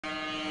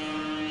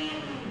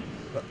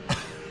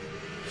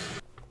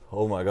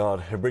Oh my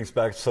God, it brings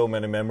back so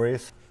many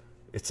memories.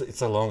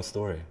 It's a long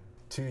story.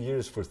 2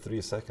 years for 3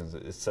 seconds,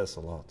 it says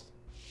a lot.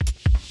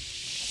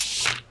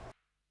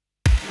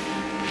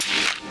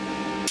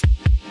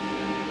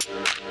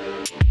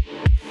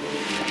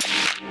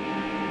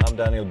 I'm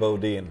Daniel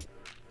Bodin.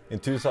 In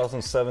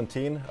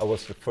 2017, I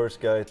was the first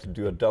guy to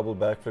do a double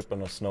backflip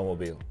on a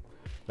snowmobile.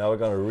 Now we're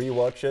gonna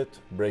rewatch it,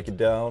 break it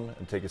down,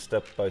 and take it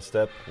step by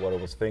step what I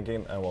was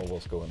thinking and what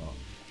was going on.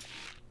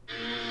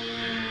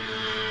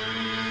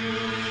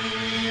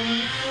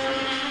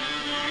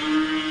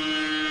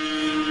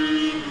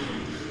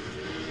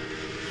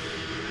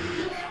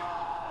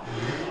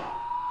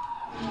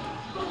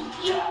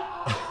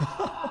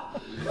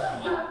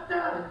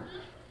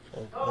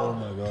 Oh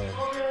my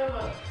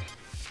God.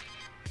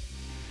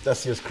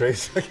 That's just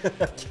crazy.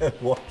 I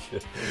can't watch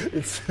it.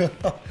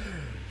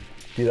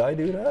 Did I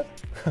do that?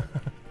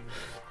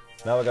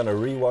 Now we're gonna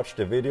rewatch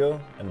the video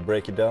and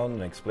break it down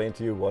and explain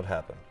to you what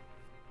happened.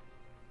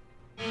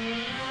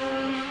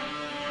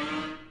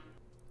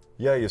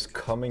 Yeah, just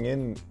coming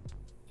in,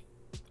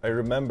 I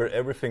remember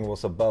everything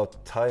was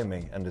about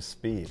timing and the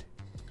speed.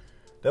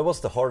 That was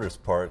the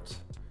hardest part,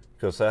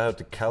 because I had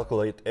to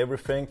calculate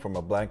everything from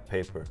a blank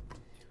paper.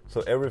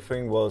 So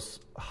everything was,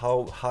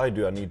 how high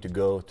do I need to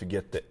go to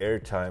get the air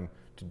time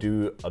to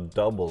do a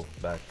double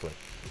backflip?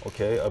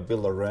 Okay, I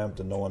built a ramp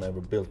that no one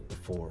ever built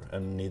before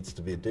and it needs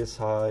to be this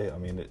high. I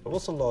mean, it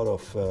was a lot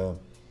of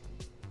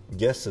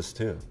guesses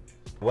too.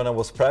 When I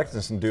was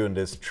practicing doing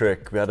this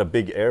trick, we had a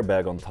big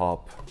airbag on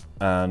top,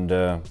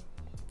 and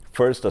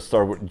first I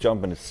started with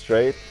jumping it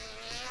straight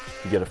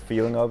to get a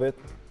feeling of it,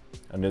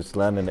 and just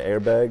land in the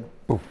airbag,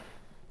 poof.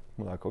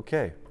 I'm like,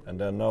 okay. And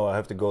then no, I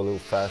have to go a little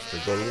faster,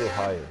 go a little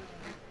higher.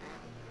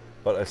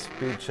 But I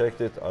speed checked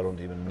it, I don't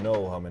even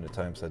know how many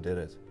times I did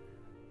it.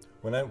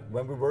 When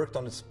we worked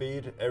on the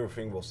speed,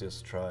 everything was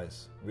just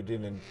tries. We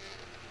didn't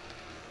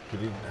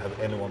have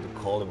anyone to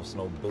call, there was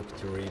no book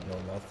to read,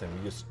 no nothing.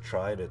 We just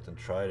tried it,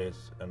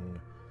 and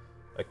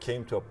I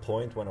came to a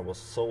point when I was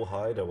so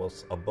high that I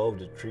was above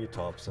the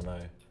treetops, and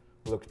I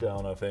looked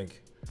down, I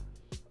think,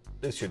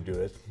 this should do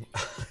it.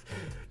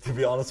 To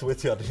be honest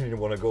with you, I didn't even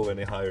want to go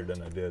any higher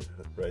than I did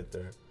right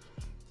there.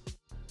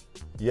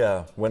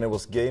 Yeah, when it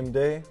was game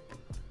day,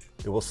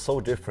 it was so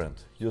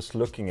different, just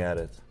looking at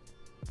it.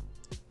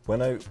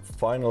 When I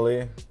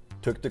finally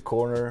took the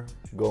corner,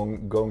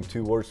 going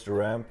towards the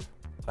ramp,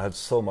 I had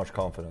so much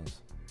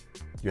confidence.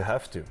 You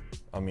have to.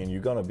 I mean,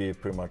 you're gonna be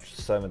pretty much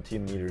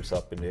 17 meters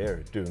up in the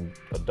air doing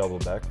a double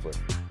backflip.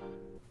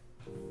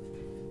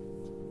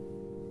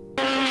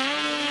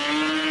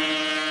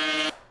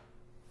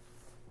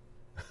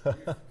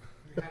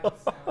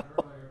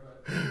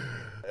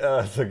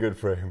 Yeah, that's a good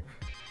frame.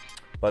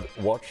 But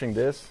watching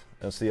this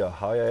and see how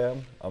high I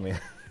am, I mean,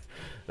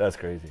 that's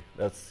crazy.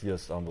 That's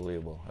just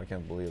unbelievable. I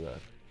can't believe that.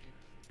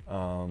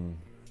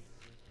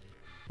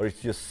 But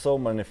it's just so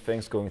many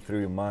things going through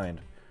your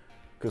mind.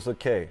 Because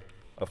okay,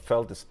 I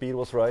felt the speed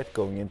was right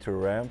going into a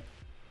ramp.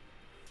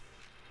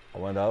 I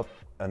went up,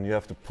 and you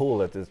have to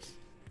pull it.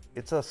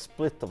 It's a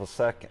split of a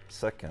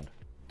second.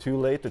 Too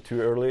late or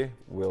too early,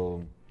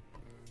 you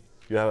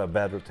have a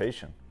bad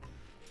rotation.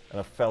 And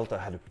I felt I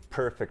had a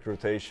perfect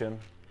rotation.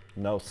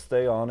 Now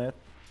stay on it.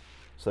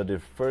 So I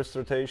did first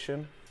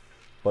rotation,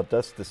 but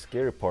that's the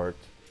scary part,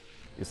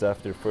 is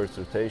after first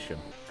rotation,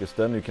 because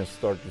then you can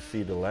start to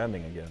see the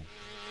landing again,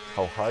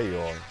 how high you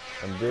are.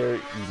 And there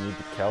you need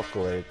to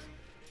calculate,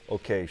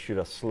 okay, should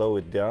I slow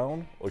it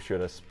down or should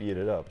I speed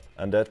it up?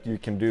 And that you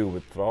can do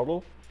with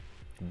throttle,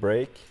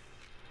 brake,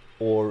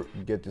 or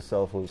get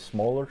yourself a little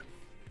smaller,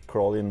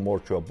 crawl in more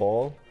to a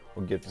ball,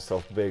 or get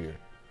yourself bigger.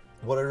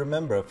 What I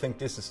remember, I think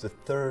this is the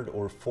 3rd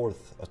or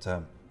 4th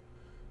attempt.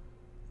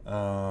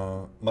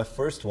 My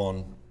first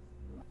one,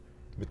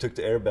 we took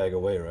the airbag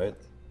away, right?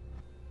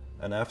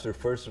 And after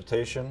first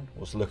rotation,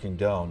 was looking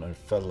down and it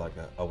felt like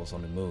I was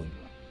on the moon.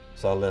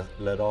 So I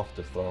let off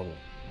the throttle.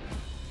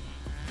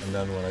 And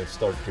then when I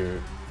started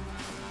to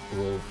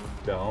roll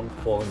down,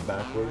 falling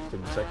backwards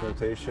in the second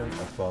rotation,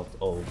 I felt,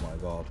 oh my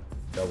God,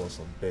 that was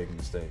a big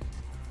mistake.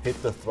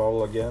 Hit the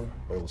throttle again,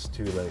 but it was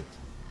too late.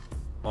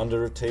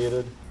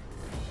 Under-rotated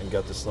and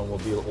got the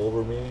snowmobile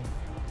over me,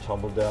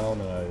 tumbled down,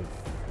 and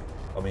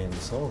I mean, the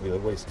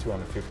snowmobile weighs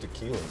 250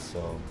 kilos,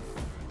 so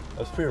I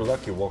was pretty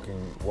lucky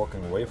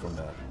walking away from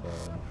that.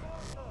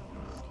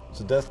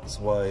 So that's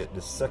why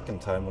the second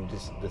time, and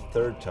the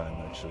 3rd time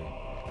actually,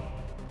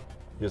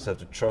 you just have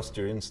to trust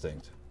your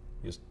instinct.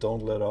 Just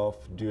don't let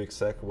off, do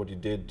exactly what you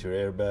did to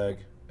your airbag,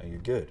 and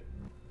you're good.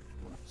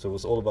 So it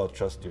was all about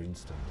trust your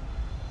instinct.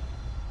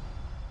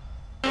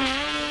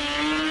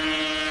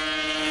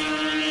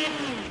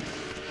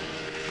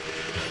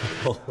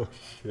 Oh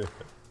shit.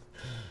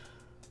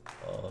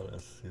 Oh,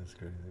 that's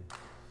crazy.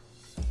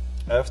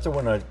 After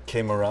when I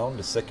came around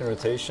the second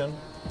rotation,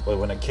 but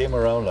when I came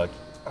around, like,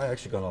 I'm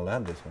actually gonna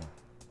land this one.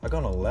 I'm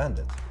gonna land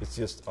it. It's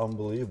just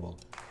unbelievable.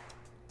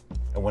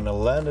 And when I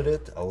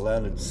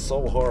landed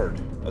so hard.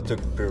 I took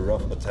pretty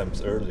rough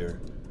attempts earlier,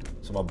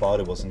 so my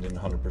body wasn't in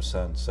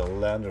 100%. So I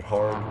landed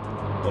hard,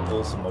 but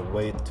also my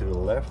weight to the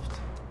left.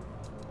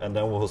 And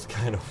then was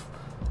kind of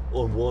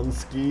on one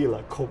ski,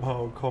 like come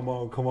on, come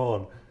on, come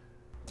on.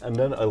 And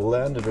then I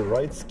landed the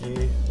right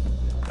ski,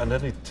 and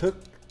then it took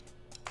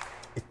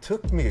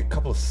me a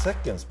couple of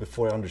seconds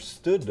before I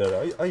understood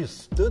that. I just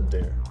stood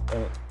there,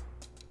 and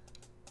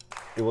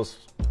it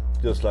was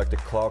just like the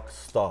clock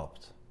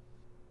stopped.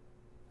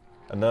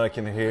 And then I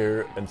can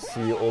hear and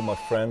see all my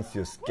friends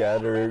just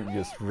gather,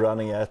 just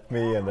running at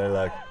me, and they're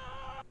like,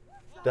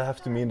 that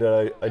has to mean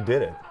that I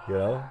did it, you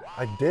know?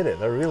 I did it,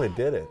 I really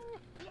did it.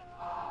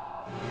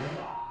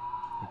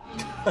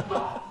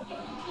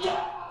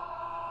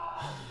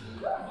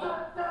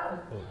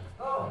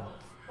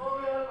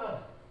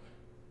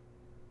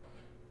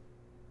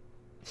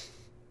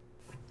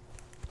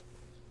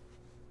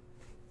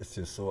 It's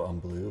just so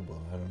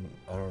unbelievable.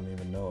 I don't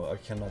even know. I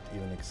cannot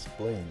even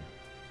explain.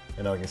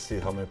 And I can see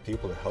how many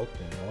people that helped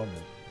me around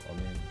it. I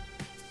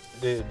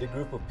mean, the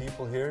group of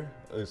people here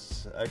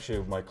is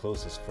actually my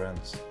closest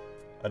friends.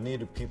 I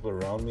needed people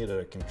around me that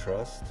I can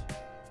trust,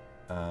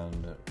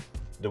 and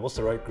there was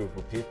the right group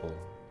of people.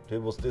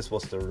 This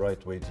was the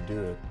right way to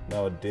do it.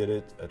 Now I did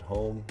it at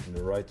home in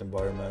the right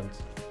environment,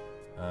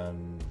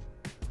 and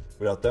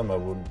without them I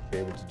wouldn't be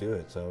able to do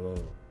it. So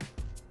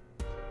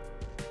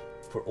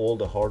for all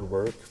the hard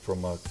work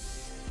from a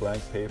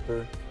blank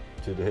paper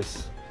to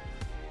this,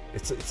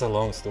 it's a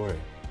long story.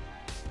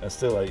 And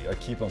still I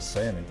keep on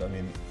saying it. I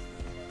mean,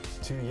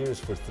 2 years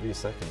for 3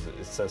 seconds,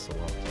 it says a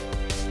lot.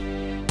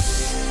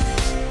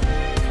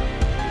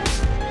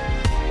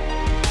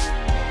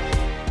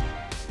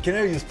 Can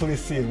I just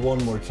please see it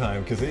one more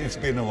time? Because it's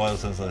been a while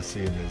since I've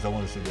seen this. I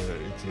want to see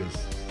that. It's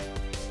just